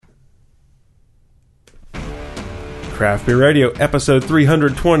Craft Beer Radio, episode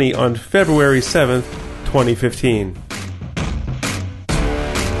 320 on February 7th, 2015.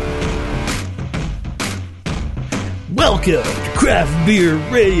 Welcome to Craft Beer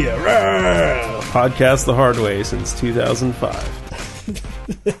Radio. Podcast the hard way since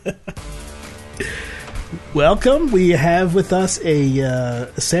 2005. Welcome. We have with us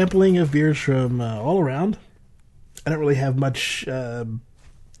a sampling of beers from all around. I don't really have much.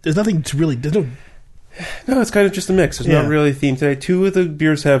 There's nothing to really. There's no. No, it's kind of just a mix. There's not really a theme today. Two of the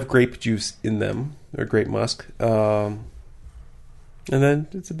beers have grape juice in them, or grape musk. And then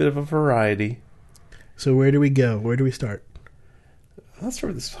it's a bit of a variety. So where do we go? Where do we start? Let's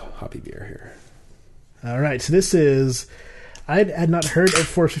start with this hoppy beer here. All right. So this is. I had not heard of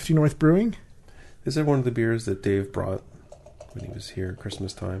 450 North Brewing. This is one of the beers that Dave brought when he was here at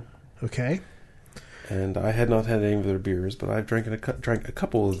Christmas time. Okay. And I had not had any of their beers, but I've drank a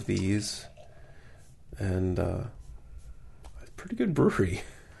couple of these. And it's a pretty good brewery.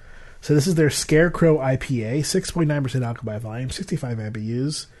 So this is their Scarecrow IPA, 6.9% alcohol by volume, 65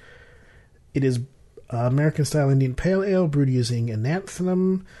 IBUs. It is American-style Indian Pale Ale brewed using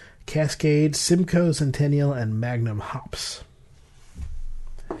Ananthanum, Cascade, Simcoe, Centennial, and Magnum hops.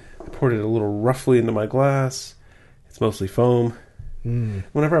 I poured it a little roughly into my glass. It's mostly foam.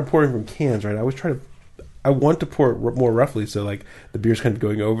 Whenever I'm pouring from cans, right, I want to pour it more roughly, so like the beer's kind of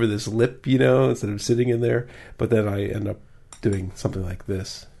going over this lip, instead of sitting in there. But then I end up doing something like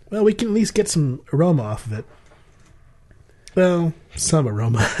this. Well, we can at least get some aroma off of it. Well, some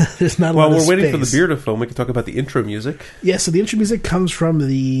aroma. There's not a lot of space. While we're waiting for the beer to foam, we can talk about the intro music. Yeah, so the intro music comes from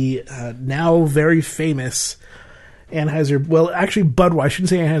the now very famous Anheuser. Well, actually, Budweiser. I shouldn't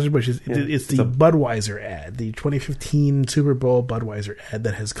say Anheuser-Busch. It's the Budweiser ad, the 2015 Super Bowl Budweiser ad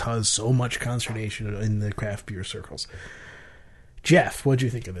that has caused so much consternation in the craft beer circles. Jeff, what did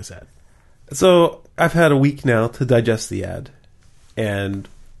you think of this ad? So I've had a week now to digest the ad, and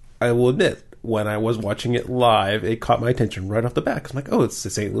I will admit, when I was watching it live, it caught my attention right off the bat. I'm like, oh, it's the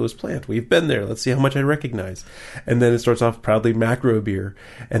St. Louis plant. We've been there. Let's see how much I recognize. And then it starts off proudly macro beer.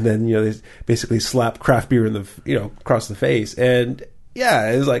 And then, they basically slap craft beer in the, across the face. And yeah,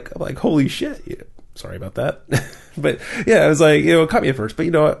 it was like, I'm like, holy shit. Sorry about that. But yeah, it was like, it caught me at first.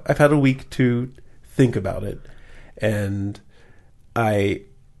 But I've had a week to think about it. And I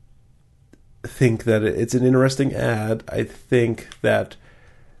think that it's an interesting ad. I think that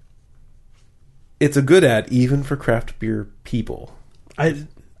it's a good ad, even for craft beer people. I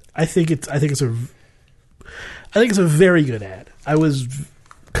think it's a very good ad. I was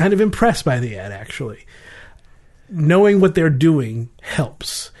kind of impressed by the ad, actually. Knowing what they're doing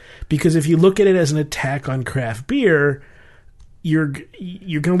helps, because if you look at it as an attack on craft beer, you're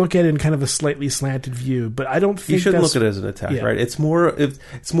going to look at it in kind of a slightly slanted view. But I don't think you shouldn't look at it as an attack, right? It's more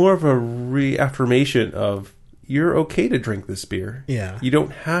of a reaffirmation of, you're okay to drink this beer. Yeah. You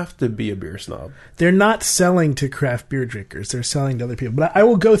don't have to be a beer snob. They're not selling to craft beer drinkers. They're selling to other people. But I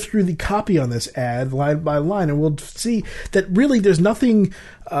will go through the copy on this ad line by line, and we'll see that really there's nothing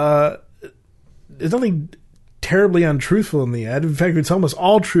terribly untruthful in the ad. In fact, it's almost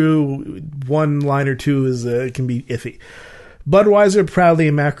all true. One line or two can be iffy. Budweiser, proudly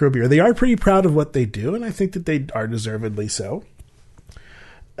a macro beer. They are pretty proud of what they do, and I think that they are deservedly so.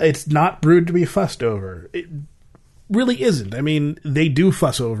 It's not brewed to be fussed over. It really isn't. I mean, they do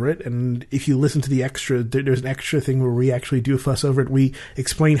fuss over it, and if you listen to the extra, there's an extra thing where we actually do fuss over it. We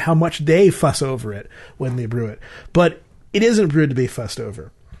explain how much they fuss over it when they brew it. But it isn't brewed to be fussed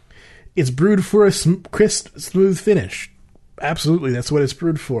over. It's brewed for a crisp, smooth finish. Absolutely, that's what it's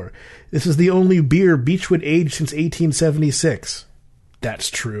brewed for. This is the only beer Beechwood aged since 1876. That's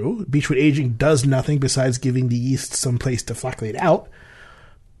true. Beechwood aging does nothing besides giving the yeast some place to flocculate out.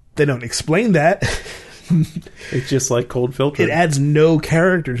 They don't explain that. It's just like cold filtered. It adds no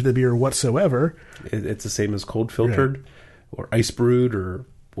character to the beer whatsoever. It's the same as cold filtered, or ice brewed, or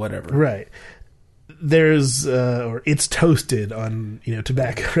whatever. Right. There's or it's toasted on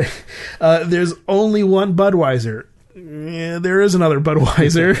tobacco. Right? There's only one Budweiser. Yeah, there is another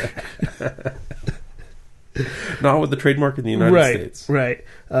Budweiser. Not with the trademark in the United States. Right.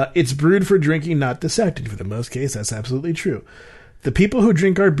 It's brewed for drinking, not dissected. For the most case, that's absolutely true. The people who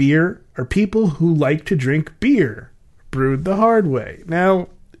drink our beer are people who like to drink beer, brewed the hard way. Now,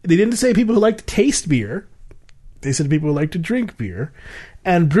 they didn't say people who like to taste beer. They said people who like to drink beer.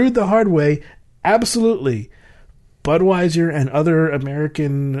 And brewed the hard way, absolutely. Budweiser and other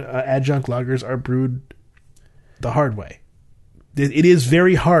American adjunct lagers are brewed the hard way. It is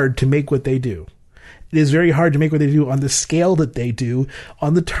very hard to make what they do. It is very hard to make what they do on the scale that they do,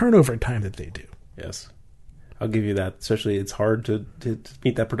 on the turnover time that they do. Yes. I'll give you that. Especially, it's hard to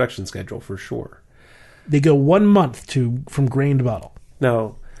meet that production schedule for sure. They go 1 month from grain to bottle.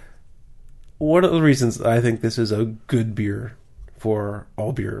 Now, one of the reasons I think this is a good beer for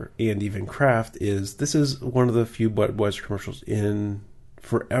all beer and even craft is this is one of the few Budweiser commercials in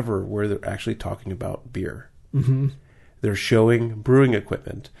forever where they're actually talking about beer. Mm-hmm. They're showing brewing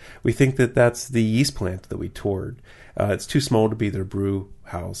equipment. We think that that's the yeast plant that we toured. It's too small to be their brew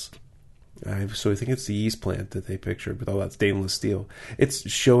house. So I think it's the yeast plant that they pictured with all that stainless steel. It's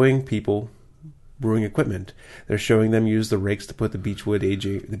showing people brewing equipment. They're showing them use the rakes to put the beechwood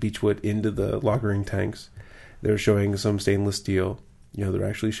into the lagering tanks. They're showing some stainless steel. They're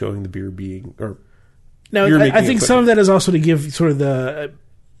actually showing the beer being Now, beer I making think equipment. some of that is also to give sort of the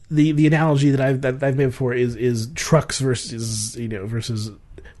analogy that I've made before is trucks versus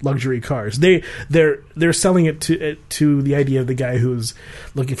luxury cars. They're selling it to the idea of the guy who's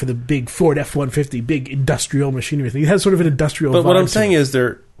looking for the big Ford F-150, big industrial machinery thing. It has sort of an industrial. But vibe what I'm to saying it. is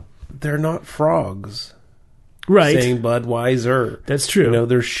they're not frogs, right? saying Budweiser. That's true.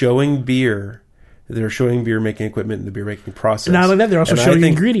 They're showing beer. They're showing beer making equipment and the beer making process. Not only that, they're also And I showing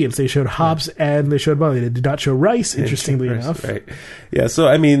think- ingredients. They showed hops and they showed barley. They did not show rice, interestingly enough. Right. Yeah, so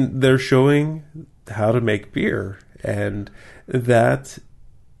I mean, they're showing how to make beer, and that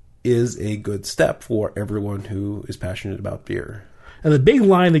is a good step for everyone who is passionate about beer. And the big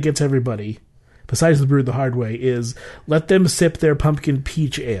line that gets everybody, besides the brew the hard way, is let them sip their pumpkin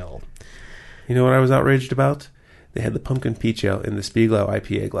peach ale. You know what I was outraged about? They had the pumpkin peach ale in the Spiegelau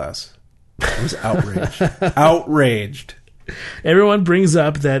IPA glass. I was outraged. Outraged. Everyone brings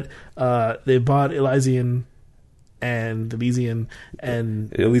up that they bought Elysian and Elysian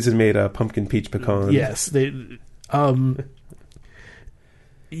and Elysian made a pumpkin peach pecan. yes, they.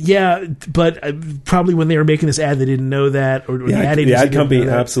 Yeah, but probably when they were making this ad, they didn't know that, or the ad agency didn't company know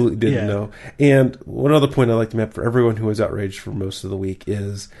that. absolutely didn't know. And one other point I'd like to make for everyone who was outraged for most of the week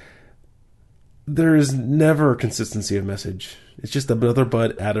is there is never consistency of message. It's just another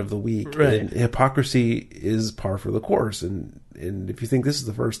Bud out of the week. Right. And hypocrisy is par for the course. And if you think this is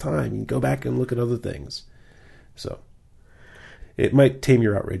the first time, you can go back and look at other things. So it might tame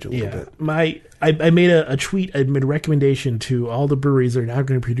your outrage a little bit. I made a tweet. I made a recommendation to all the breweries that are now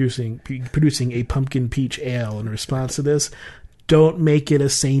going to be producing a pumpkin peach ale in response to this. Don't make it a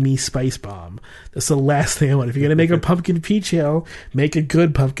samey spice bomb. That's the last thing I want. If you're going to make a pumpkin peach ale, make a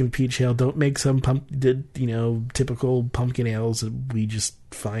good pumpkin peach ale. Don't make some typical pumpkin ales that we just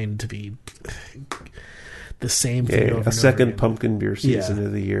find to be the same thing. Over and A second over again. pumpkin beer season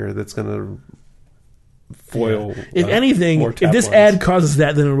of the year that's going to foil. If anything, more if tap this lines. ad causes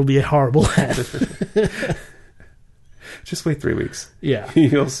that, then it'll be a horrible ad. Just wait 3 weeks. Yeah.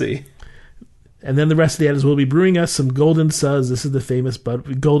 You'll see. And then the rest of the ad is we'll be brewing us some Golden Suds. This is the famous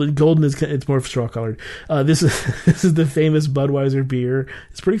Golden is it's more straw colored. This is the famous Budweiser beer.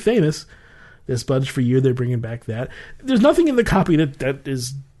 It's pretty famous. This Bud's for you. They're bringing back that. There's nothing in the copy that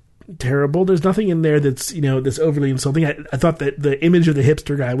is terrible. There's nothing in there that's that's overly insulting. I thought that the image of the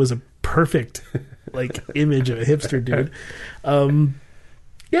hipster guy was a perfect image of a hipster dude.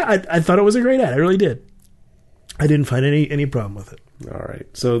 I thought it was a great ad. I really did. I didn't find any problem with it. All right.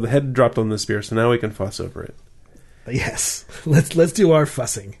 So the head dropped on this beer, so now we can fuss over it. Yes, let's do our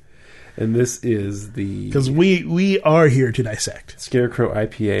fussing, And this is the because we are here to dissect. Scarecrow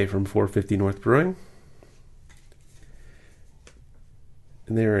IPA from 450 North Brewing,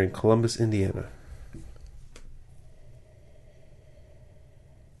 and they are in Columbus, Indiana.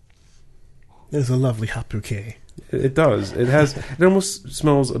 There's a lovely hop bouquet. It does. It has. It almost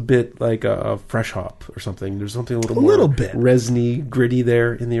smells a bit like a fresh hop or something. There's something a little little more bit resiny, gritty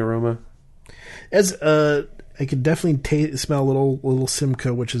there in the aroma. As I could definitely smell a little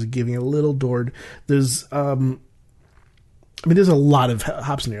Simcoe, which is giving a little Dord. There's there's a lot of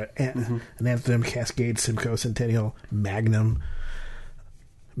hops in there. An Anthem, Cascade, Simcoe, Centennial, Magnum.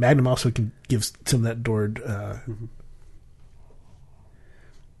 Magnum also can give some of that Dord.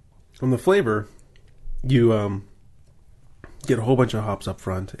 On the flavor, you get a whole bunch of hops up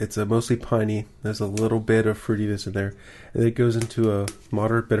front. It's mostly piney. There's a little bit of fruitiness in there, and it goes into a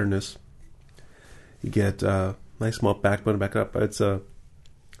moderate bitterness. You get nice malt backbone to back up. But I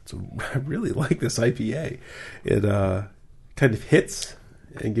really like this IPA. It kind of hits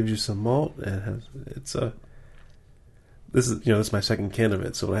and gives you some malt. This is my second can of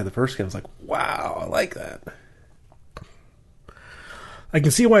it. So when I had the first can, I was like, wow, I like that. I can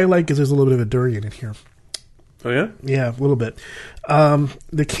see why I like because there's a little bit of a durian in here. Oh yeah, Yeah, a little bit.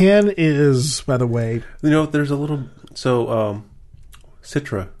 The can is, by the way, there's a little Citra.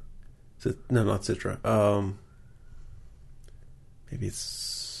 No, not Citra. Maybe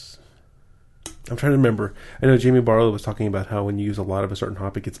it's I'm trying to remember. I know Jamie Barlow was talking about how when you use a lot of a certain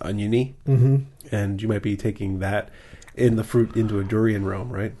hop, it gets oniony, and you might be taking that in the fruit into a durian realm,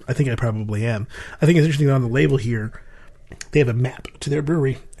 right? I think I probably am. I think it's interesting that on the label here, they have a map to their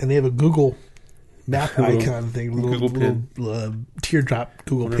brewery, and they have a Google map icon thing, little teardrop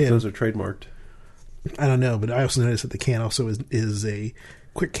Google I wonder pin. if those are trademarked. I don't know, but I also noticed that the can also is a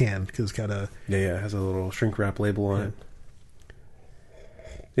quick can because it's got a Yeah, it has a little shrink wrap label on it.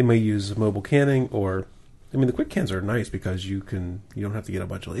 They may use mobile canning, or I mean, the quick cans are nice because you don't have to get a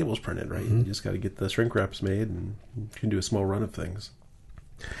bunch of labels printed, right? You just got to get the shrink wraps made, and you can do a small run of things.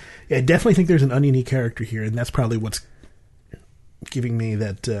 Yeah, I definitely think there's an oniony character here, and that's probably what's giving me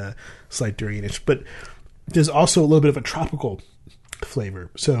that slight durianish. But there's also a little bit of a tropical flavor,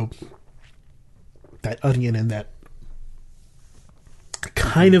 so that onion and that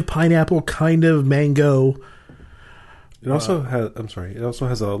kind of pineapple, kind of mango. It also has. I'm sorry. It also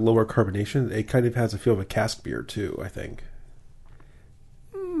has a lower carbonation. It kind of has a feel of a cask beer too, I think.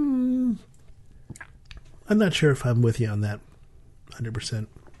 I'm not sure if I'm with you on that 100%.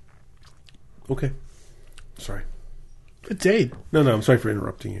 Okay. Sorry. It's 8. No, I'm sorry for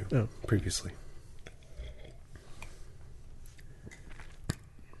interrupting you. Oh. Previously.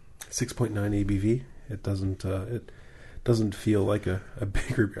 6.9 ABV. It doesn't feel like a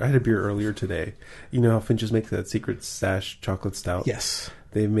bigger beer. I had a beer earlier today. You know how Finch's make that Secret Stash chocolate stout? Yes.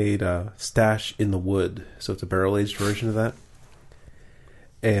 They made a Stash in the Wood, so it's a barrel-aged version of that.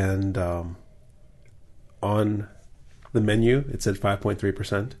 And on the menu, it said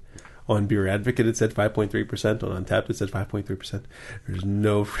 5.3%. On Beer Advocate, it said 5.3%. On Untapped, it said 5.3%. There's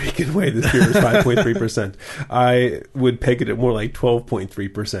no freaking way this beer is 5.3%. I would peg it at more like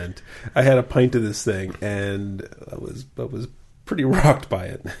 12.3%. I had a pint of this thing, and I was pretty rocked by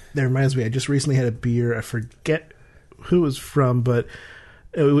it. That reminds me, I just recently had a beer. I forget who it was from, but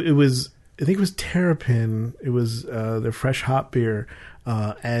it was, I think it was Terrapin. It was their fresh hop beer,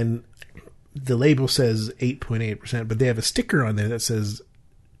 and the label says 8.8%, but they have a sticker on there that says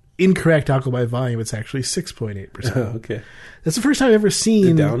incorrect alcohol by volume. It's actually 6.8%. Oh, okay. That's the first time I've ever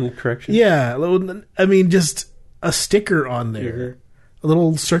seen The down correction? Yeah, I mean, just a sticker on there, a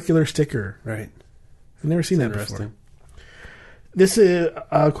little circular sticker. Right. I've never seen that before. This is,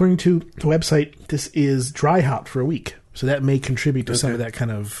 according to the website, this is dry hopped for a week, so that may contribute to some of that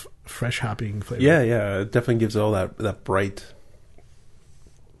kind of fresh hopping flavor. Yeah, it definitely gives all that bright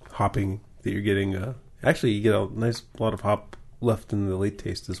hopping that you're getting. Actually, you get a nice lot of hop left in the late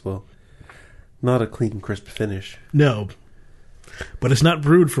taste as well. Not a clean, crisp finish. No, but it's not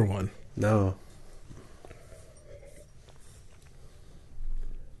brewed for one. No.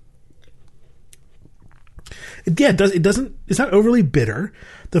 Yeah, it doesn't. It's not overly bitter.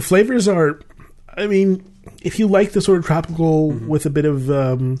 The flavors are. I mean, if you like the sort of tropical with a bit of,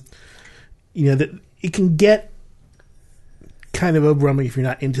 that it can get kind of overwhelming if you're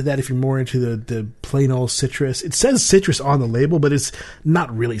not into that. If you're more into the plain old citrus, it says citrus on the label, but it's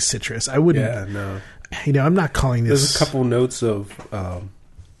not really citrus. I wouldn't. Yeah, no. I'm not calling this. There's a couple notes of.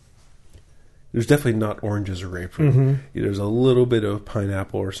 There's definitely not oranges or grapefruit. There's a little bit of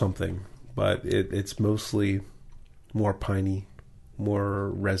pineapple or something, but it's mostly more piney, more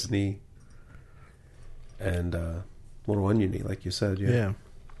resiny, and a little oniony, like you said. Yeah.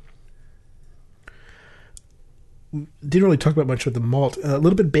 Didn't really talk about much with the malt. A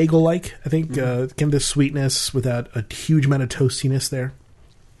little bit bagel-like, I think. Kind of this sweetness without a huge amount of toastiness there.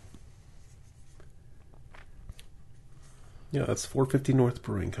 Yeah, that's 450 North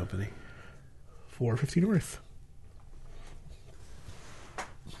Brewing Company. 450 North.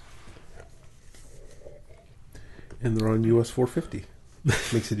 And they're on US 450.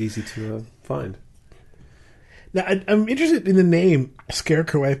 Makes it easy to find. Now, I'm interested in the name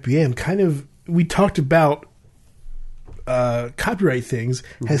Scarecrow IPA. We talked about copyright things.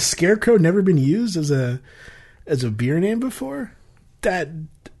 Has Scarecrow never been used as a beer name before? That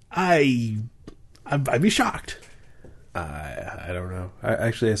I'd be shocked. I don't know.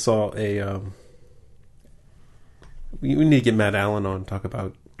 I saw a. We need to get Matt Allen on, talk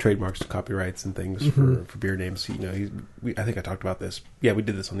about trademarks, copyrights, and things for beer names. I think I talked about this. Yeah, we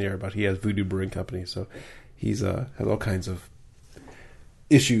did this on the air, but he has Voodoo Brewing Company, so he's has all kinds of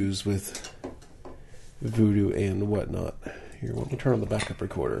issues with Voodoo and whatnot. Here, let me turn on the backup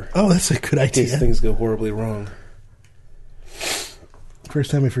recorder. Oh, that's a good idea. In case things go horribly wrong. First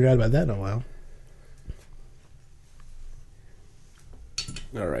time we forgot about that in a while.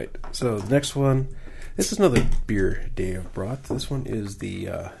 All right, so the next one. This is another beer Dave brought. This one is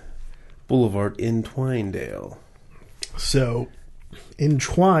the Boulevard Entwined Ale. So,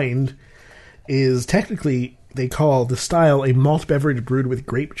 Entwined is technically, they call the style a malt beverage brewed with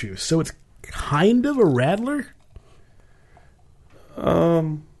grape juice. So it's kind of a Radler.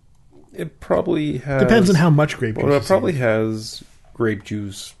 It probably has... Depends on how much grape juice. Well, it probably has grape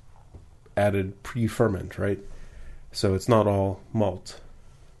juice added pre-ferment, right? So it's not all malt.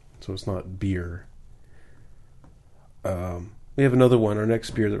 So it's not beer. We have another one. Our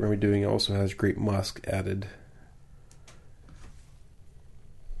next beer that we're going to be doing also has grape musk added.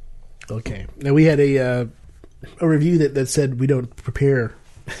 Okay. Now we had a review that said we don't prepare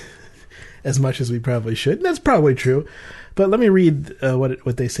as much as we probably should. And that's probably true. But let me read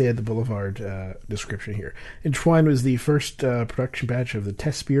what they say at the Boulevard description here. Entwine was the first production batch of the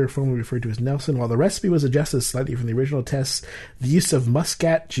test beer, formerly referred to as Nelson. While the recipe was adjusted slightly from the original tests, the use of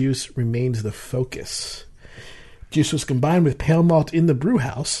muscat juice remains the focus. Juice was combined with pale malt in the brew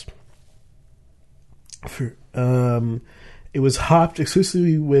house. It was hopped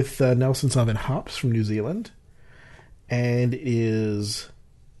exclusively with Nelson Sauvin hops from New Zealand, and is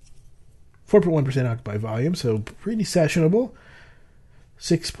 4.1% alcohol by volume, so pretty sessionable.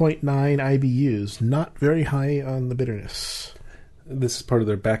 6.9 IBUs, not very high on the bitterness. This is part of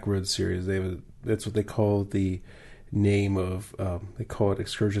their Backroads series. That's what they call the name of. They call it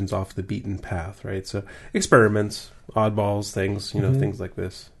excursions off the beaten path, right? So experiments, oddballs, things, things like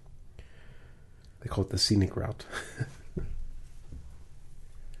this. They call it the scenic route.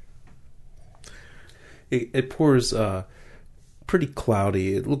 It pours pretty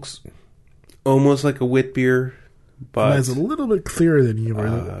cloudy. It looks almost like a wit beer, but it's a little bit clearer than you were.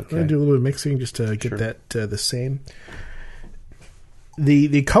 Okay. I'm going to do a little bit of mixing just to get that the same.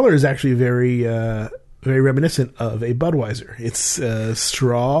 The color is actually very very reminiscent of a Budweiser. It's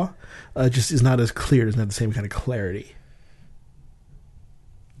straw, just is not as clear. It's not the same kind of clarity.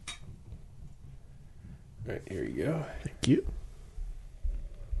 All right, here you go. Thank you.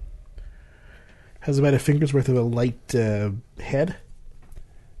 Has about a finger's worth of a light head.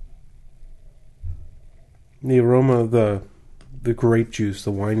 The aroma of the grape juice,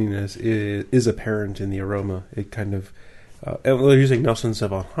 the wininess is apparent in the aroma. It kind of they're using Nelson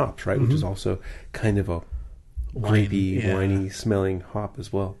Sauvin hops, right, which is also kind of a grapey, winey smelling hop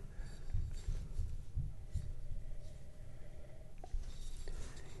as well.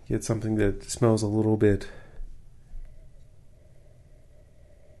 Get something that smells a little bit.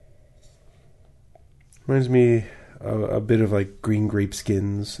 Reminds me a bit of like green grape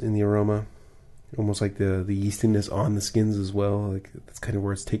skins in the aroma. Almost like the yeastiness on the skins as well. Like that's kind of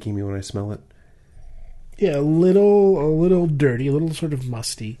where it's taking me when I smell it. Yeah, a little dirty, a little sort of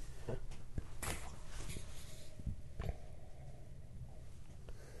musty.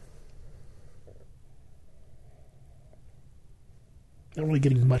 Not really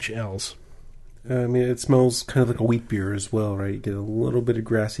getting much else. I mean, it smells kind of like a wheat beer as well, right? You get a little bit of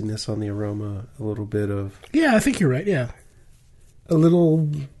grassiness on the aroma, a little bit of... Yeah, I think you're right, yeah. A little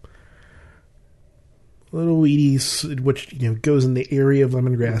weedy, which goes in the area of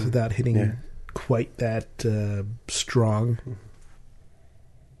lemongrass without hitting quite that strong.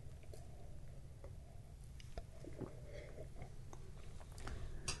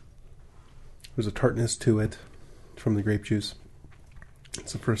 There's a tartness to it from the grape juice.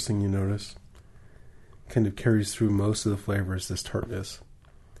 It's the first thing you notice. Kind of carries through most of the flavors, this tartness.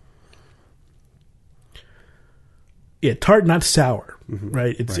 Yeah, tart, not sour,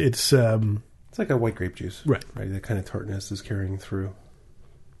 right? It's like a white grape juice, right? That kind of tartness is carrying through.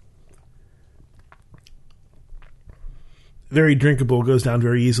 Very drinkable, goes down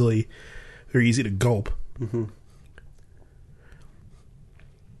very easily, very easy to gulp. Mm-hmm.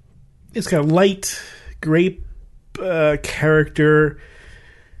 It's got a light grape character.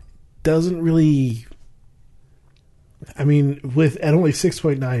 Doesn't really... I mean, at only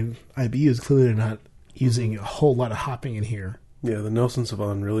 6.9 IBUs, clearly they're not using a whole lot of hopping in here. Yeah, the Nelson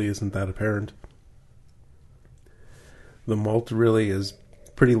Sauvin really isn't that apparent. The malt really is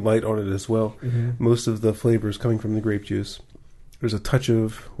pretty light on it as well. Mm-hmm. Most of the flavor is coming from the grape juice. There's a touch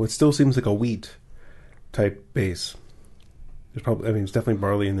of what still seems like a wheat type base. There's it's definitely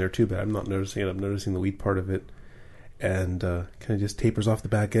barley in there too, but I'm not noticing it. I'm noticing the wheat part of it. And kind of just tapers off the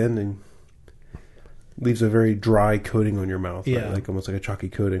back end and leaves a very dry coating on your mouth, right? Like almost like a chalky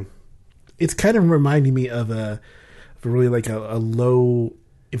coating. It's kind of reminding me of a really like a low.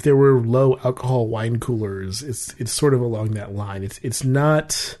 If there were low alcohol wine coolers, it's sort of along that line. It's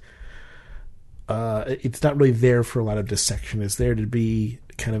not really there for a lot of dissection. It's there to be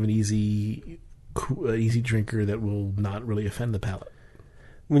kind of an easy drinker that will not really offend the palate.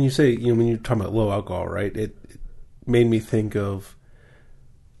 When you say when you're talking about low alcohol, right? It made me think of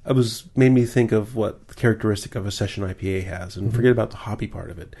what the characteristic of a session IPA has, and forget about the hoppy part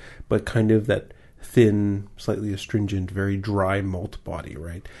of it, but kind of that thin, slightly astringent, very dry malt body,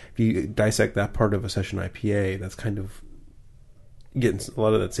 right? If you dissect that part of a session IPA, that's kind of getting a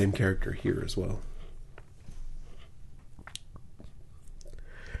lot of that same character here as well.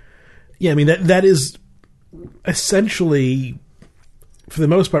 Yeah, I mean, that is essentially, for the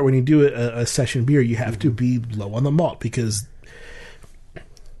most part, when you do a session beer, you have to be low on the malt, because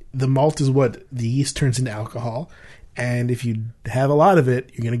the malt is what the yeast turns into alcohol, and if you have a lot of it,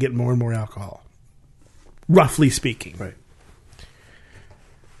 you're going to get more and more alcohol, roughly speaking. Right.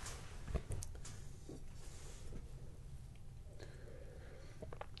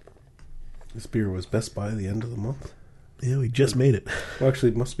 This beer was Best Buy the end of the month. Yeah, we just made it. Well,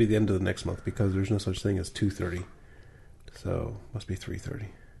 actually, it must be the end of the next month, because there's no such thing as 2:30. So, must be 3:30.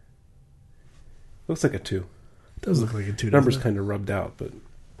 Looks like a 2. It does look like a 2. Number's kind of rubbed out, but...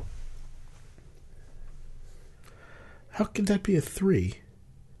 How could that be a 3?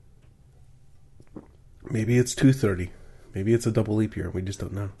 Maybe it's 2:30. Maybe it's a double leap year. We just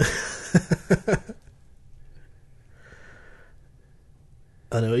don't know.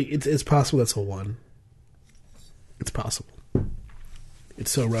 I know, it's possible that's a 1. It's possible.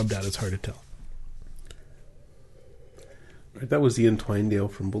 It's so rubbed out, it's hard to tell. Right, that was the Entwined Ale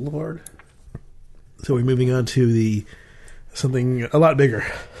from Boulevard. So we're moving on to something a lot bigger.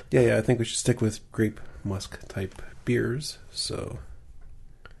 Yeah, I think we should stick with grape musk type beers. So,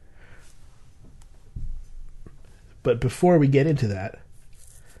 but before we get into that,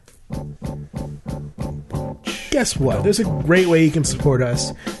 guess what? There's a great way you can support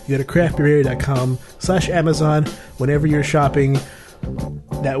us. You go to craftbeerradio.com/Amazon whenever you're shopping.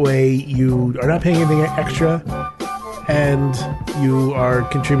 That way you are not paying anything extra, and you are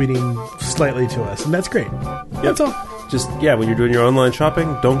contributing slightly to us. And that's great. That's all. Just, when you're doing your online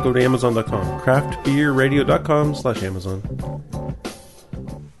shopping, don't go to Amazon.com. Craftbeerradio.com/Amazon.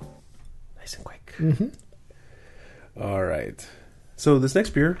 Nice and quick. Mm-hmm. All right. So this next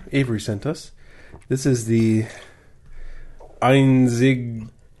beer, Avery sent us. This is the Einzigartig.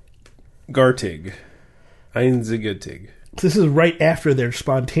 Einzigartig. This is right after their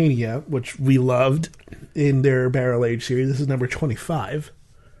Spontanea, which we loved in their Barrel Age series. This is number 25.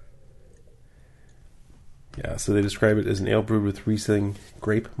 Yeah, so they describe it as an ale brewed with Riesling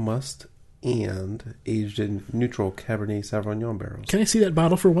grape must and aged in neutral Cabernet Sauvignon barrels. Can I see that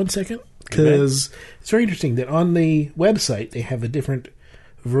bottle for 1 second? Because it's very interesting that on the website they have a different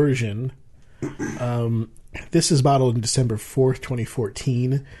version. This is bottled in December 4th,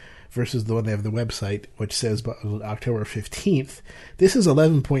 2014, versus the one they have on the website, which says bottled October 15th. This is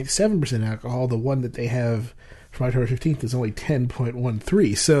 11.7% alcohol. The one that they have from October 15th is only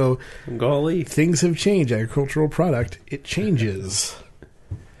 10.13. So, golly, things have changed. Agricultural product, it changes.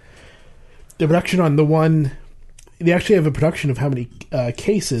 The production on the one, they actually have a production of how many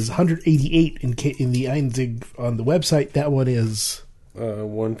cases, 188 in the Einzig on the website. That one is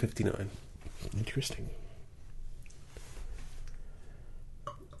 159. Interesting.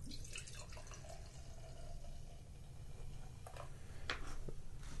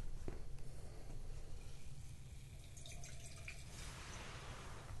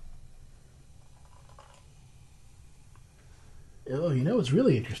 Oh, it's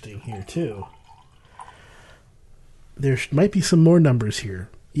really interesting here, too. There might be some more numbers here.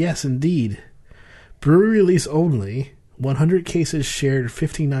 Yes, indeed. Brewery release only. 100 cases shared,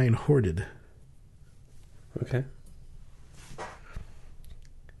 59 hoarded. Okay.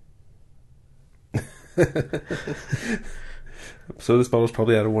 So this bottle's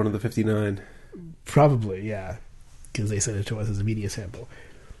probably out of one of the 59. Probably, yeah. Because they sent it to us as a media sample.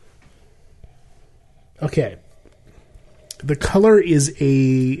 Okay. The color is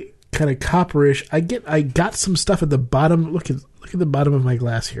a kind of copperish. I got some stuff at the bottom. Look at the bottom of my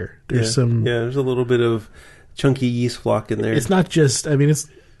glass here. There's there's a little bit of chunky yeast flock in there. It's not just. This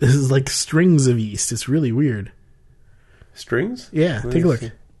is like strings of yeast. It's really weird. Strings? Yeah, take a look.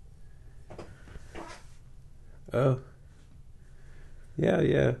 Oh.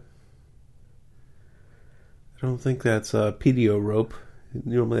 Yeah. I don't think that's PDO rope.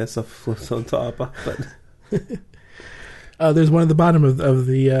 Normally that stuff floats on top, but. There's one at the bottom of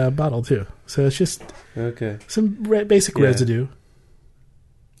the bottle, too. So it's just some basic residue.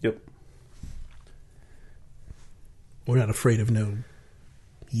 Yep. We're not afraid of no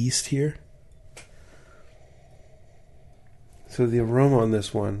yeast here. So the aroma on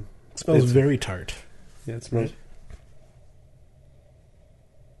this one... It smells very tart. Yeah, it smells...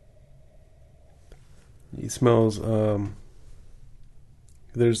 It smells...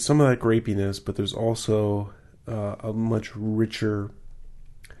 there's some of that grapiness, but there's also... a much richer,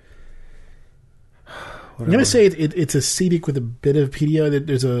 I'm going to say it's acetic with a bit of PDO.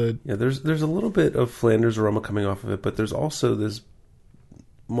 There's a little bit of Flanders aroma coming off of it, but there's also this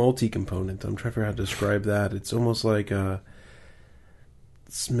malty component. I'm trying to figure out how to describe that. It's almost like it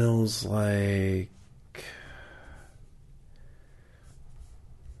smells like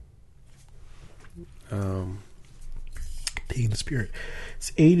taking the spirit.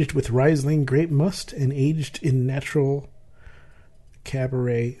 It's aged with Riesling grape must and aged in natural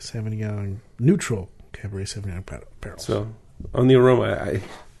Cabernet Sauvignon, neutral Cabernet Sauvignon barrels. So, on the aroma,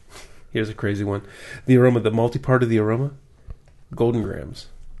 here's a crazy one. The aroma, the malty part of the aroma, Golden Grams.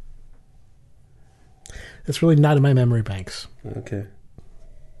 That's really not in my memory banks. Okay.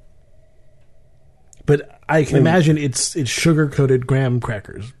 But I can imagine it's sugar-coated graham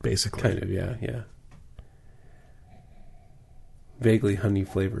crackers, basically. Kind of, yeah. Vaguely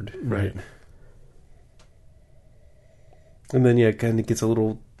honey-flavored. Right. And then, it kind of gets a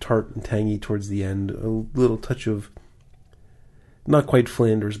little tart and tangy towards the end. A little touch of, not quite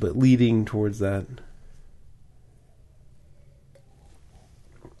Flanders, but leading towards that.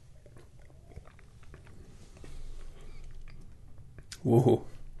 Whoa.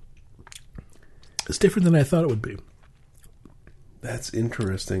 It's different than I thought it would be. That's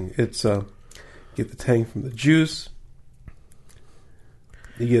interesting. It's, get the tang from the juice.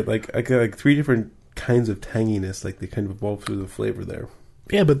 You get like three different kinds of tanginess, like they kind of evolve through the flavor there.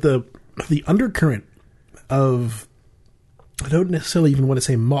 Yeah, but the undercurrent of, I don't necessarily even want to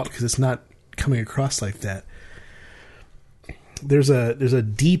say malt because it's not coming across like that. There's a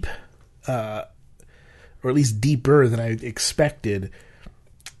deep, or at least deeper than I expected,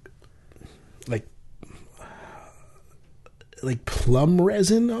 like plum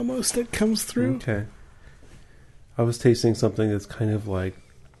resin almost that comes through. Okay. I was tasting something that's kind of like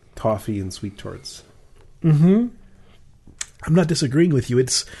toffee and sweet tarts. Mm-hmm. I'm not disagreeing with you.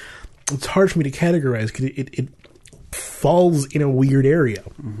 It's hard for me to categorize because it falls in a weird area.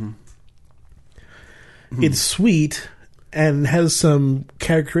 Mm-hmm. Mm-hmm. It's sweet and has some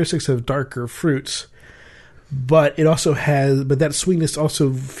characteristics of darker fruits, but that sweetness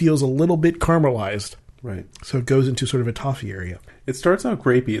also feels a little bit caramelized. Right. So it goes into sort of a toffee area. It starts out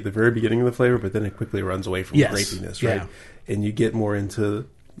grapey at the very beginning of the flavor, but then it quickly runs away from grapiness, right? Yeah. And you get more into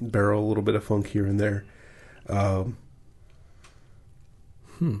barrel, a little bit of funk here and there.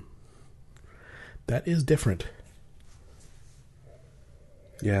 That is different.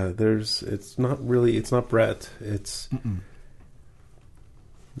 Yeah, it's not Brett. There's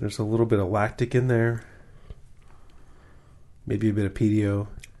a little bit of lactic in there. Maybe a bit of PDO.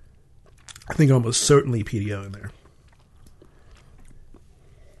 I think almost certainly PDO in there.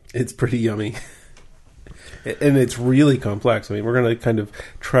 It's pretty yummy. And it's really complex. I mean, we're going to kind of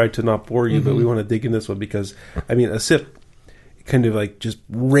try to not bore you, but we want to dig in this one because, I mean, a sip kind of like just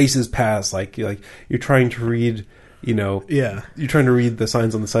races past. Like you're trying to read, you're trying to read the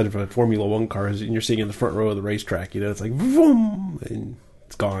signs on the side of a Formula One car and you're sitting in the front row of the racetrack. It's like, vroom, and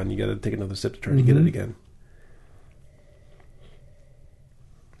it's gone. You got to take another sip to try to get it again.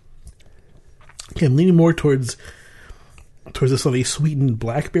 Okay, I'm leaning more towards this slightly sweetened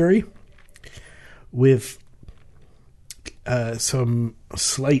blackberry with some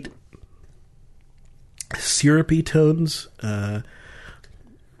slight syrupy tones.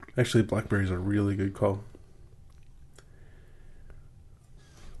 Actually, blackberry's a really good call.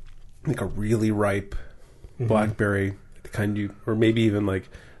 Like a really ripe blackberry, the kind or maybe even like a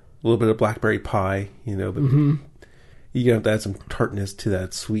little bit of blackberry pie, but you have to add some tartness to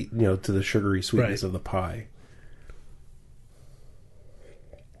that sweet, to the sugary sweetness of the pie.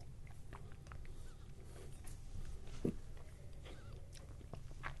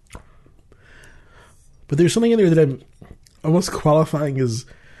 But there's something in there that I'm almost qualifying as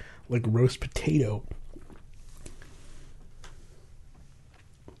like roast potato.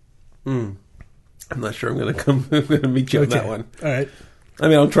 I'm not sure I'm going to meet you on that one. All right. I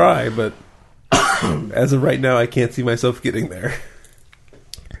mean, I'll try, but as of right now, I can't see myself getting there.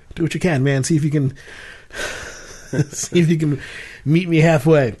 Do what you can, man. See if you can meet me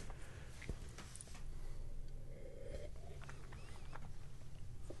halfway.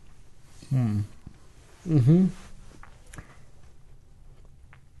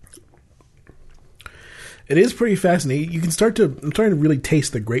 It is pretty fascinating. I'm starting to really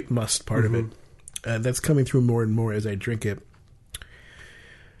taste the grape must part of it. That's coming through more and more as I drink it.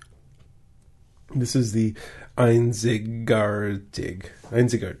 This is the Einzigartig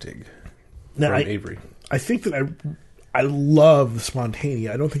from Avery. I think that I love the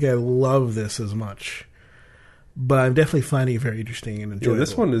Spontanea. I don't think I love this as much, but I'm definitely finding it very interesting and enjoyable. Yeah,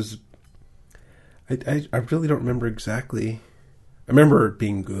 this one is. I really don't remember exactly. I remember it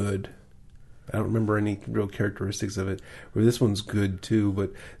being good. I don't remember any real characteristics of it. Where this one's good too,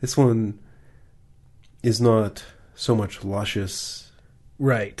 but this one is not so much luscious,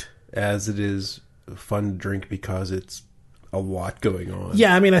 right, as it is fun to drink because it's a lot going on.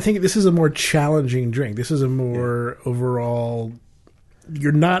 Yeah, I mean, I think this is a more challenging drink. This is a more overall.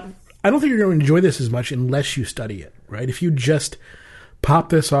 You're not. I don't think you're going to enjoy this as much unless you study it, right? If you just pop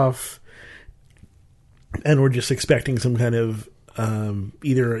this off and we're just expecting some kind of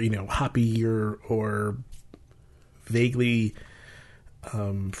either hoppy or vaguely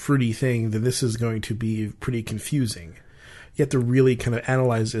fruity thing, then this is going to be pretty confusing. You have to really kind of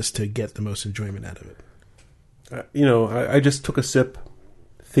analyze this to get the most enjoyment out of it. I just took a sip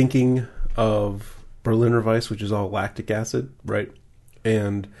thinking of Berliner Weiss, which is all lactic acid, right?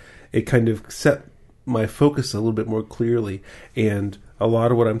 And it kind of set my focus a little bit more clearly. And a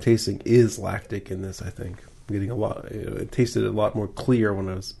lot of what I'm tasting is lactic in this, I think. I'm getting a lot, it tasted a lot more clear when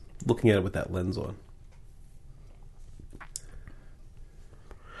I was looking at it with that lens on.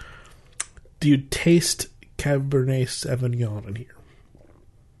 Do you taste Cabernet Sauvignon in here?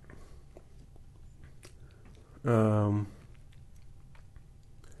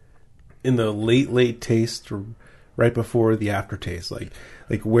 In the late taste, or right before the aftertaste, like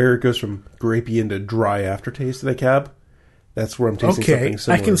where it goes from grapey into dry aftertaste of the cab, that's where I'm tasting something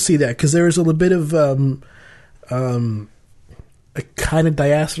similar. I can see that because there is a little bit of a kind of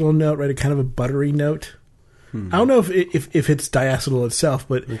diacetyl note, right? A kind of a buttery note. I don't know if it's diacetyl itself,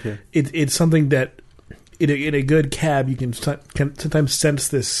 but it's something that in a good cab you can sometimes sense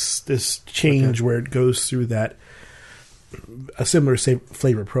this change where it goes through that a similar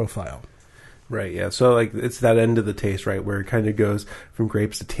flavor profile. Right, yeah. So it's that end of the taste, right, where it kind of goes from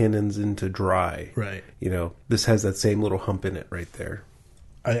grapes to tannins into dry. Right. This has that same little hump in it right there.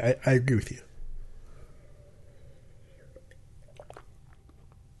 I agree with you.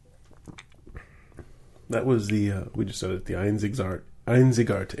 That was we just said it, the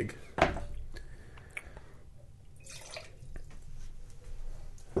Einzigartig.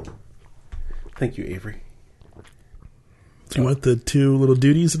 Thank you, Avery. Do you want the two little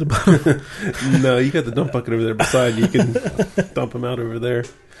duties at the bottom? No, you got the dump bucket over there beside you. You can dump them out over there.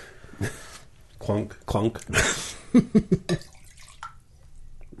 Clunk, clunk.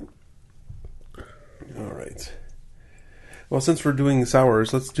 All right. Well, since we're doing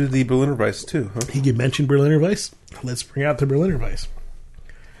sours, let's do the Berliner Weiss too, huh? You mentioned Berliner Weiss. Let's bring out the Berliner Weiss.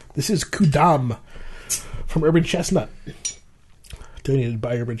 This is Kudam from Urban Chestnut. Donated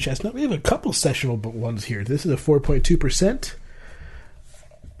by Urban Chestnut. We have a couple sessional ones here. This is a 4.2%,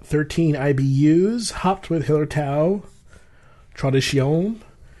 13 IBUs, hopped with Hillertau, Tradition,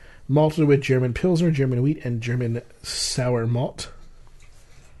 malted with German Pilsner, German wheat, and German sour malt.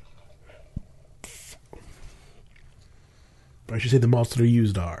 I should say the malts that are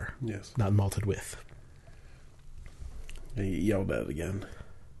used are. Yes. Not malted with. You yelled at it again.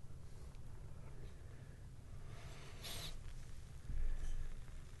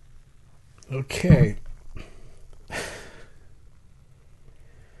 Okay.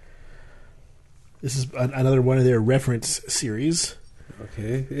 This is another one of their reference series.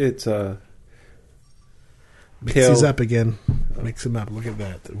 Okay, it's Mix these up again. Mix them up. Look at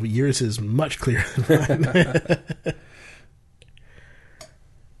that. Yours is much clearer than mine.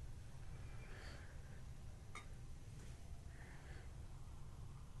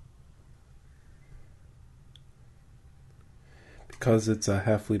 Because it's a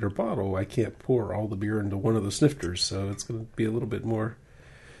half-liter bottle, I can't pour all the beer into one of the snifters, so it's going to be a little bit more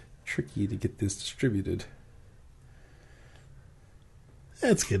tricky to get this distributed.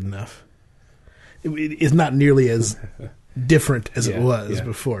 That's good enough. It is not nearly as different as it was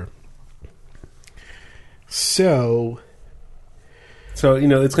before. So, it's going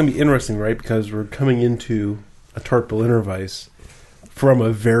to be interesting, right? Because we're coming into a tart Berliner Weiss from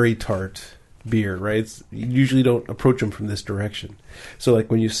a very tart beer, right? You usually don't approach them from this direction. So,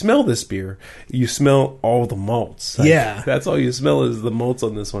 when you smell this beer, you smell all the malts. That's all you smell is the malts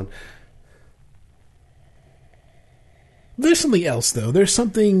on this one. There's something else, though. There's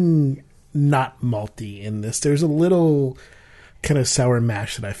something not malty in this. There's a little kind of sour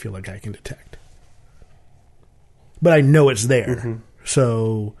mash that I feel like I can detect. But I know it's there. Mm-hmm.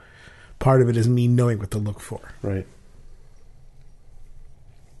 So, part of it is me knowing what to look for. Right.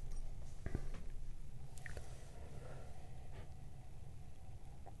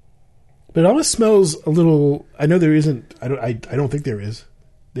 But it almost smells a little. I know there isn't. I don't think there is.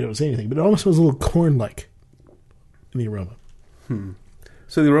 They don't say anything, but it almost smells a little corn-like in the aroma.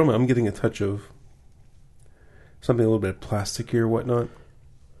 So the aroma, I'm getting a touch of something a little bit plasticky or whatnot.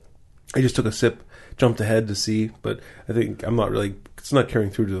 I just took a sip, jumped ahead to see, but I think I'm not really. It's not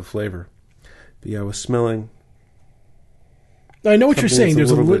carrying through to the flavor. But yeah, I was smelling. I know what you're saying. Something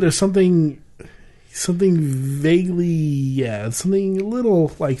that's a little bit- There's something vaguely, something a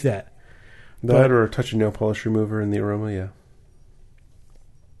little like that. That or a touch of nail polish remover in the aroma, yeah.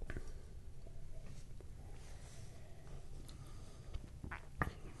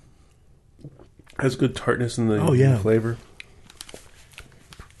 Has good tartness in the flavor.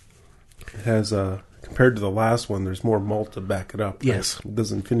 It has, compared to the last one, there's more malt to back it up. Yes. Right? It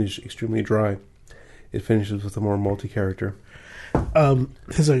doesn't finish extremely dry. It finishes with a more malty character.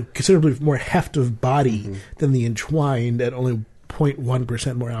 Has a considerably more heft of body than the Entwined at only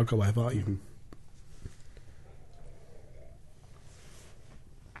 0.1% more alcohol by volume. Mm-hmm.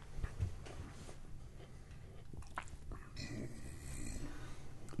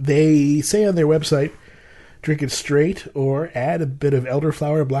 They say on their website, drink it straight or add a bit of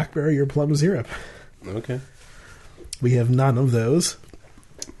elderflower, blackberry, or plum syrup. Okay. We have none of those,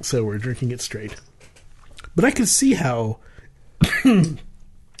 so we're drinking it straight. But I can see how, a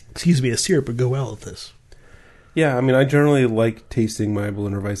syrup would go well with this. Yeah, I mean, I generally like tasting my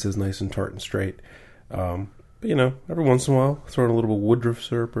Berliner Weisses nice and tart and straight. But, every once in a while, throw in a little bit of Woodruff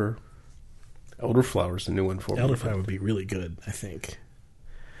syrup or elderflower's a new one for me. Elderflower would be really good, I think.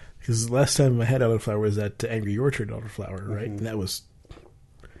 Because the last time I had elderflower was at Angry Orchard elderflower, right? And that was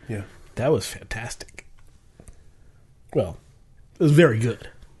fantastic. Well, it was very good.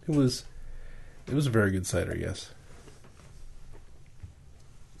 It was a very good cider, yes.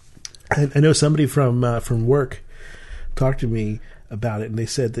 I know somebody from work talked to me about it, and they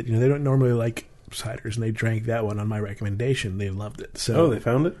said that they don't normally like ciders, and they drank that one on my recommendation. They loved it. So, they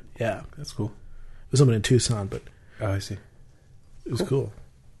found it? Yeah, That's cool. it was someone in Tucson, but Oh, I see. it was cool.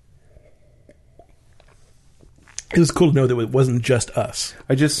 It was cool to know that it wasn't just us.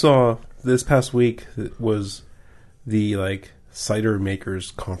 I just saw this past week that was the cider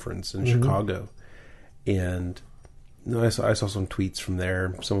makers conference in Chicago, and I saw some tweets from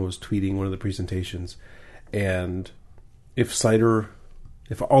there. Someone was tweeting one of the presentations, and if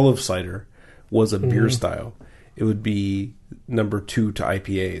olive cider was a beer style, it would be number 2 to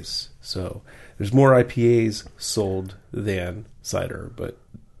IPAs. So there's more IPAs sold than cider, but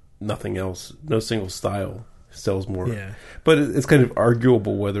nothing else. No single style sells more. Yeah. But it's kind of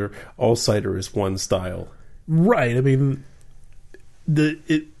arguable whether all cider is one style. Right. I mean,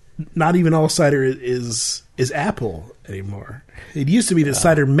 not even all cider is apple anymore. It used to be that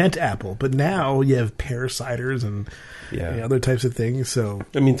cider meant apple, but now you have pear ciders and other types of things. So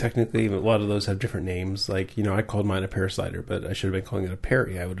I mean, technically, a lot of those have different names. I called mine a pear cider, but I should have been calling it a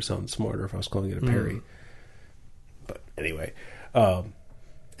Perry. I would have sounded smarter if I was calling it a Perry. But anyway, and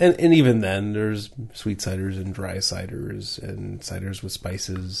even then, there's sweet ciders and dry ciders and ciders with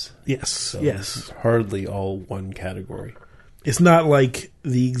spices. yes, So yes. it's hardly all one category. It's not like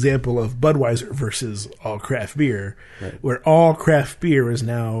the example of Budweiser versus all craft beer, Right. where all craft beer is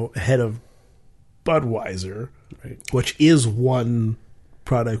now ahead of Budweiser, Right. which is one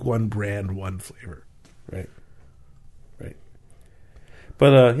product, one brand, one flavor. Right.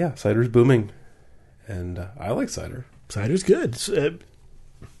 But cider's booming, and I like cider. Cider's good.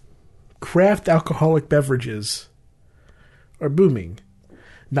 Craft alcoholic beverages are booming.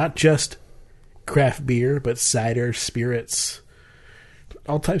 Not just craft beer, but cider, spirits,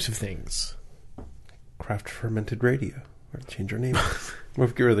 all types of things. Craft Fermented Radio. We're going to change our name. We'll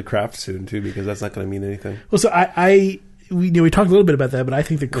have to get rid of the craft soon, too, because that's not going to mean anything. Well, so we talked a little bit about that, but I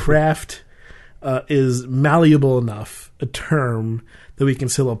think the craft is malleable enough a term that we can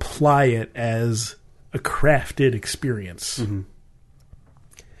still apply it as a crafted experience. Mm-hmm.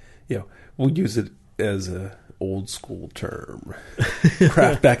 Yeah, we'll use it as a old school term.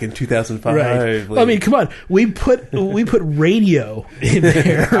 Craft back in 2005. Right. Well, I mean, come on. We put radio in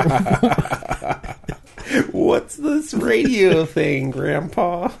there. What's this radio thing,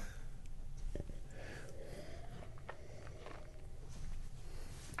 Grandpa?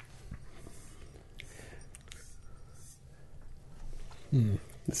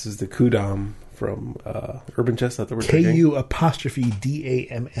 This is the Kudam from Urban Chestnut that we're drinking.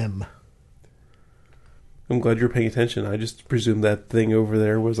 KU''DAMM. I'm glad you're paying attention. I just presumed that thing over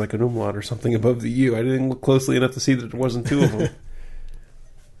there was like an umlaut or something above the U. I didn't look closely enough to see that there wasn't two of them.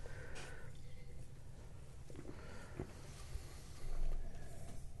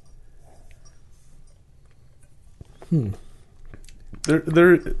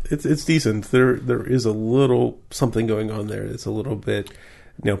 It's decent. There is a little something going on there. It's a little bit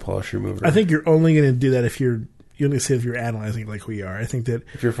nail polish remover. I think you're only going to do that if you only say if you're analyzing it like we are. I think that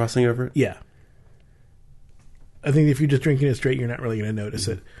if you're fussing over it, yeah. I think if you're just drinking it straight, you're not really going to notice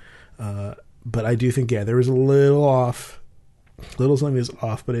it. But I do think, there was a little off little something is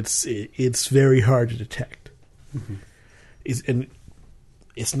off, but it's very hard to detect. Mm-hmm. And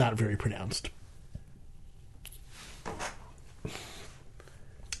it's not very pronounced.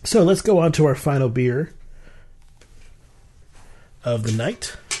 So let's go on to our final beer of the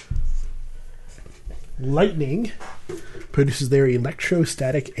night. Lightning produces their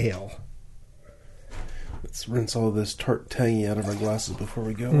electrostatic ale. Let's rinse all this tart tangy out of our glasses before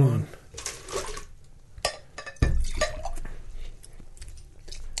we go on.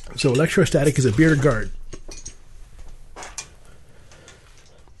 So electrostatic is a beer guard.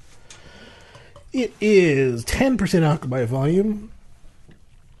 It is 10% alcohol by volume.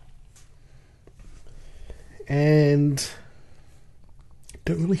 And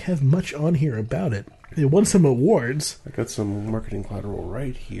don't really have much on here about it. It won some awards. I got some marketing collateral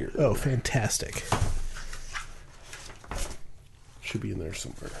right here. Oh, fantastic. Should be in there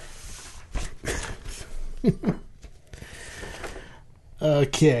somewhere.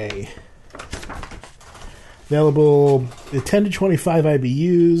 Okay. Available 10 to 25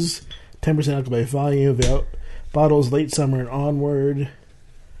 IBUs, 10% alcohol by volume, bottles late summer and onward.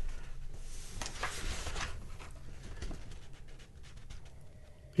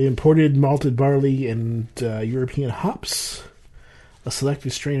 Imported malted barley and European hops. A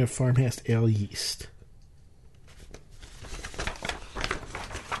selected strain of farmhouse ale yeast.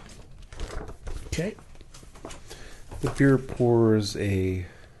 Okay. The beer pours a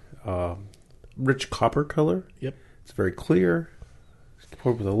rich copper color. Yep. It's very clear. It's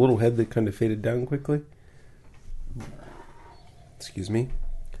poured with a little head that kind of faded down quickly. Excuse me.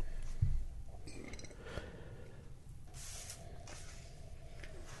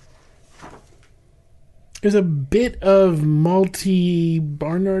 There's a bit of malty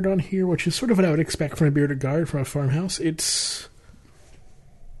barnyard on here, which is sort of what I would expect from a bearded guard from a farmhouse.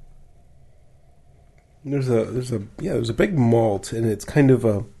 There's a big malt, and it's kind of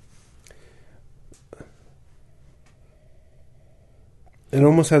a. It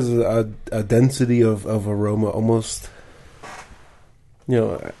almost has a density of aroma, almost.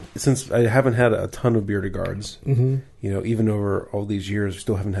 Since I haven't had a ton of bearded guards, even over all these years, we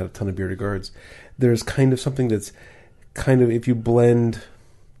still haven't had a ton of bearded guards. There's kind of something that's kind of, if you blend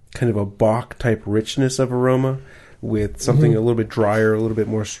kind of a Bock type richness of aroma with something a little bit drier, a little bit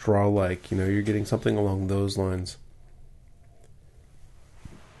more straw-like, you're getting something along those lines.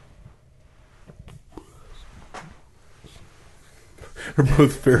 We're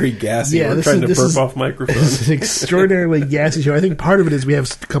both very gassy. Yeah, we're trying to burp off microphones. This is an extraordinarily gassy show. I think part of it is we have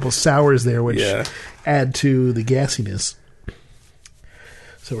a couple sours there, which add to the gassiness.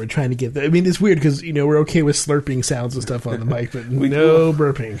 So we're trying to get that. I mean, it's weird because, we're okay with slurping sounds and stuff on the mic, but no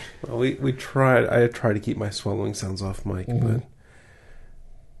burping. Well, we tried. I try to keep my swallowing sounds off mic, but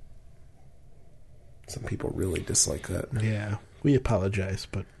some people really dislike that. Yeah, we apologize,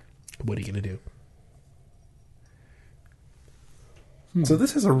 but what are you going to do? So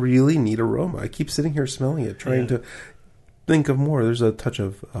this has a really neat aroma. I keep sitting here smelling it, trying to think of more. There's a touch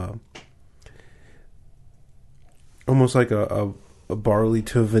of almost like a barley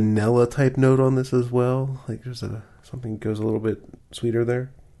to vanilla type note on this as well. Like there's something goes a little bit sweeter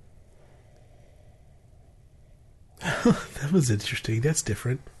there. That was interesting. That's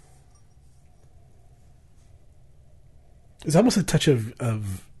different. It's almost a touch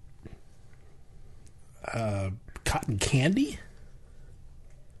of cotton candy.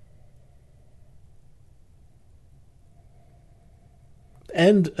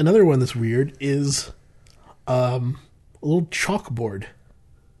 And another one that's weird is a little chalkboard.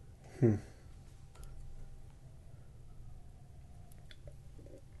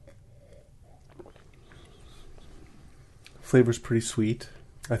 Flavor's pretty sweet.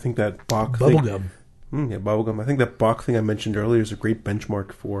 I think that Bock bubblegum. Bubblegum. I think that Bock thing I mentioned earlier is a great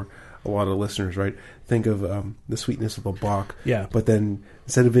benchmark for a lot of listeners, right? Think of the sweetness of a Bock. Yeah. But then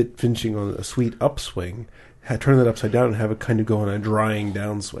instead of it finishing on a sweet upswing, turn that upside down and have it kind of go on a drying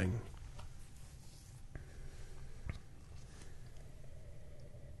downswing.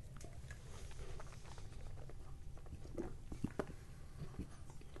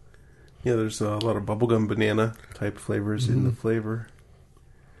 Yeah, there's a lot of bubblegum banana type flavors in the flavor.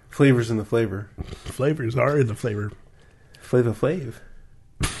 Flavors in the flavor. Flavors are in the flavor. Flava Flav.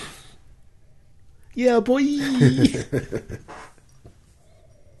 Yeah, boy.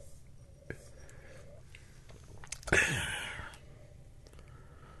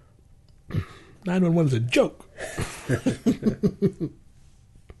 911 is a joke.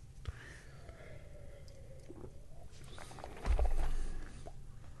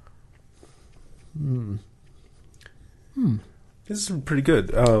 This is pretty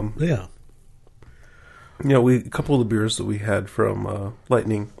good. Yeah. A couple of the beers that we had from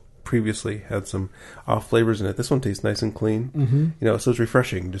Lightning previously had some off flavors in it. This one tastes nice and clean. Mm-hmm. So it's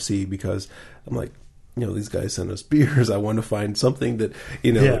refreshing to see because I'm like, these guys send us beers. I want to find something that,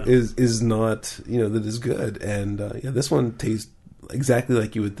 is not, that is good. And this one tastes exactly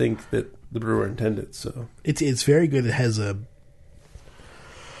like you would think that the brewer intended. So it's very good. It has a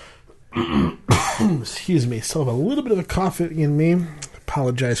excuse me, still have a little bit of a cough in me.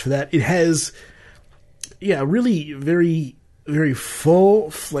 Apologize for that. It has really very, very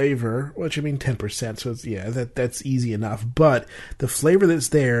full flavor, which 10%, so it's, that's easy enough. But the flavor that's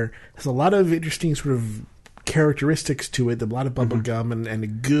there has a lot of interesting sort of characteristics to it, a lot of bubble gum and a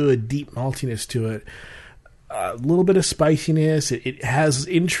good deep maltiness to it. A little bit of spiciness. It has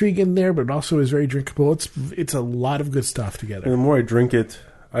intrigue in there, but it also is very drinkable. It's a lot of good stuff together. And the more I drink it,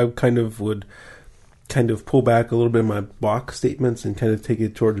 I would pull back a little bit of my Bock statements and kind of take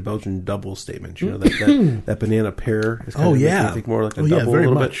it towards Belgian double statements. That banana pear is kind of I think more like a double very a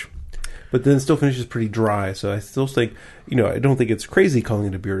little much. bit. But then it still finishes pretty dry. So I still think, I don't think it's crazy calling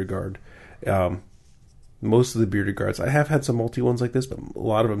it a beer guard. Most of the beer guards, I have had some malty ones like this, but a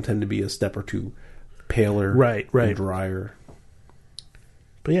lot of them tend to be a step or two paler, right, and drier.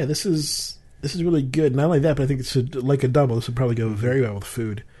 But yeah, this is really good. Not only that, but I think it's like a double. This would probably go very well with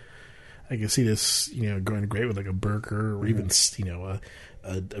food. I can see this, going great with like a burger or even,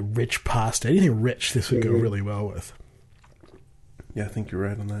 a rich pasta. Anything rich, this would go really well with. Yeah, I think you're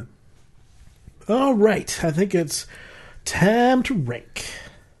right on that. All right, I think it's time to rank.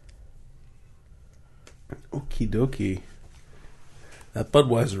 Okie dokie. That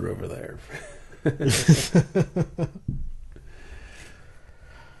Budweiser over there.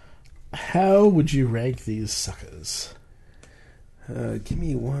 How would you rank these suckers? Give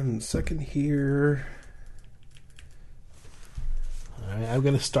me 1 second here. All right, I'm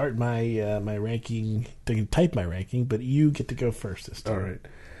going to start my my ranking. I can type my ranking, but you get to go first this time. All right.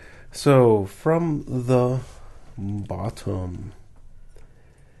 So from the bottom,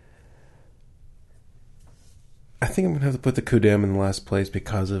 I think I'm going to have to put the Kudam in the last place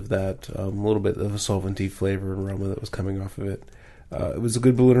because of that little bit of a solventy flavor and aroma that was coming off of it. It was a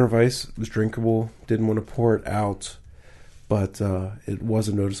good Berliner Weiss. It was drinkable. Didn't want to pour it out, but it was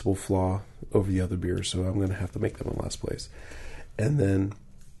a noticeable flaw over the other beers, so I'm going to have to make them in last place. And then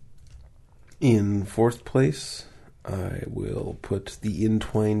in fourth place, I will put the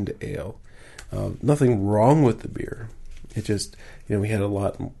Entwined Ale. Nothing wrong with the beer. It just, we had a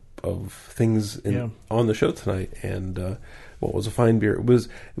lot of things on the show tonight, and what was a fine beer. It was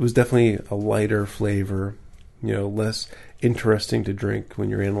definitely a lighter flavor, less interesting to drink when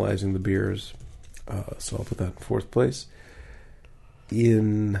you're analyzing the beers. So I'll put that in fourth place.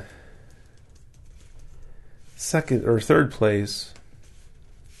 In second or third place,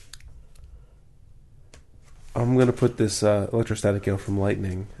 I'm going to put this Electrostatic Ale from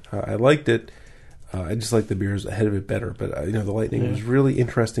Lightning. I liked it. I just like the beers ahead of it better. But, the Lightning was really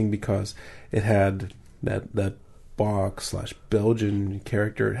interesting because it had that Bock/Belgian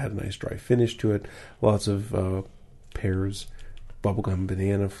character. It had a nice dry finish to it. Lots of pears, bubblegum,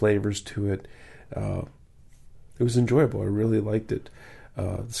 banana flavors to it. It was enjoyable. I really liked it.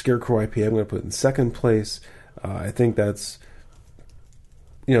 The Scarecrow IPA I'm going to put in second place. I think that's,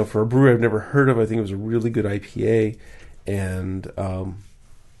 for a brewery I've never heard of, I think it was a really good IPA, and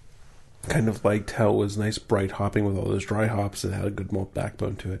kind of liked how it was nice bright hopping with all those dry hops and had a good malt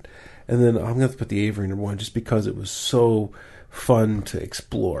backbone to it. And then I'm going to have to put the Avery number one just because it was so fun to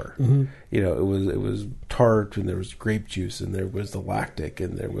explore. Mm-hmm. It was tart, and there was grape juice, and there was the lactic,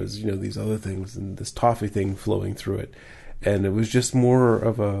 and there was these other things, and this toffee thing flowing through it, and it was just more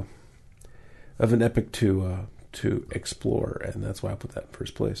of an epic to explore, and that's why I put that in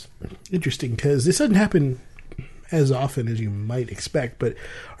first place. Interesting, because this doesn't happen as often as you might expect, but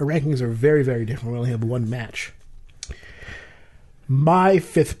our rankings are very, very different. We only have one match. My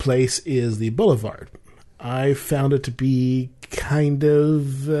fifth place is the Boulevard. I found it to be kind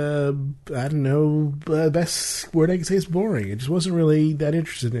of, best word I can say is boring. It just wasn't really that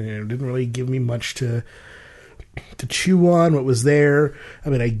interested in it. It didn't really give me much to chew on what was there. I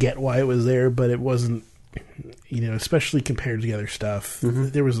mean, I get why it was there, but it wasn't, especially compared to the other stuff.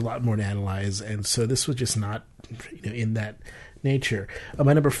 Mm-hmm. There was a lot more to analyze, and so this was just not, in that nature.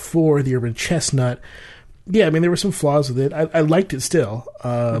 My number 4, the Urban Chestnut. Yeah, I mean, there were some flaws with it. I liked it still.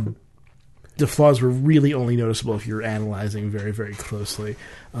 The flaws were really only noticeable if you're analyzing very, very closely.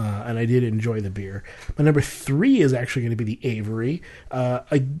 And I did enjoy the beer. My number 3 is actually going to be the Avery.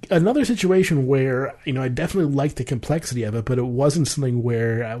 Another situation where, I definitely liked the complexity of it, but it wasn't something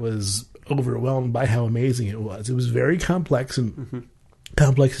where I was overwhelmed by how amazing it was. It was very complex and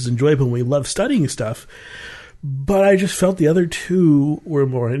Complex is enjoyable and we love studying stuff, but I just felt the other two were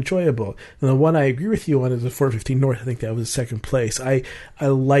more enjoyable. And the one I agree with you on is the 415 North. I think that was second place. I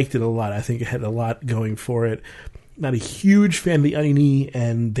liked it a lot. I think it had a lot going for it. Not a huge fan of the Oniony,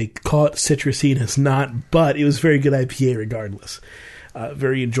 and they call it citrusy, and it's not, but it was very good IPA regardless.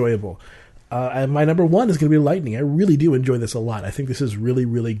 Very enjoyable. And my number one is going to be Lightning. I really do enjoy this a lot. I think this is really,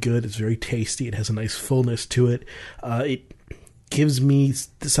 really good. It's very tasty. It has a nice fullness to it. It gives me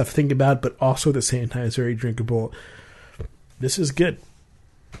stuff to think about, but also at the same time, it's very drinkable. This is good.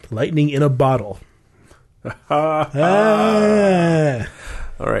 Lightning in a bottle. All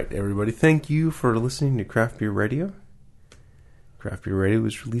right, everybody. Thank you for listening to Craft Beer Radio. Craft Beer Radio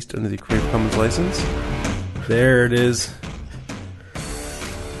was released under the Creative Commons license. There it is.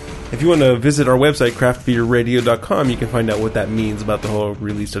 If you want to visit our website, craftbeerradio.com, you can find out what that means about the whole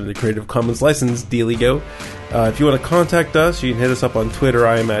released under the Creative Commons license dealio. If you want to contact us, you can hit us up on Twitter.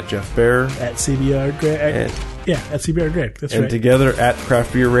 I am at Jeff Bear. At CBR Greg. At CBR Greg. That's right. And together at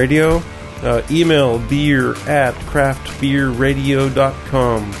Craft Beer Radio. Email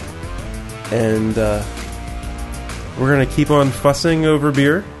beer@craftbeerradio.com. And we're going to keep on fussing over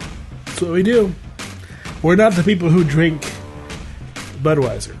beer. That's what we do. We're not the people who drink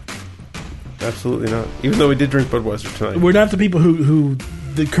Budweiser. Absolutely not. Even though we did drink Budweiser tonight. We're not the people who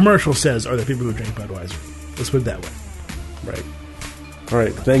the commercial says are the people who drink Budweiser. Let's put it that way. Right. All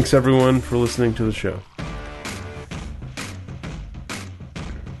right. Thanks, everyone, for listening to the show.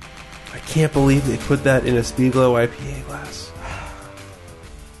 I can't believe they put that in a Spiegel IPA glass.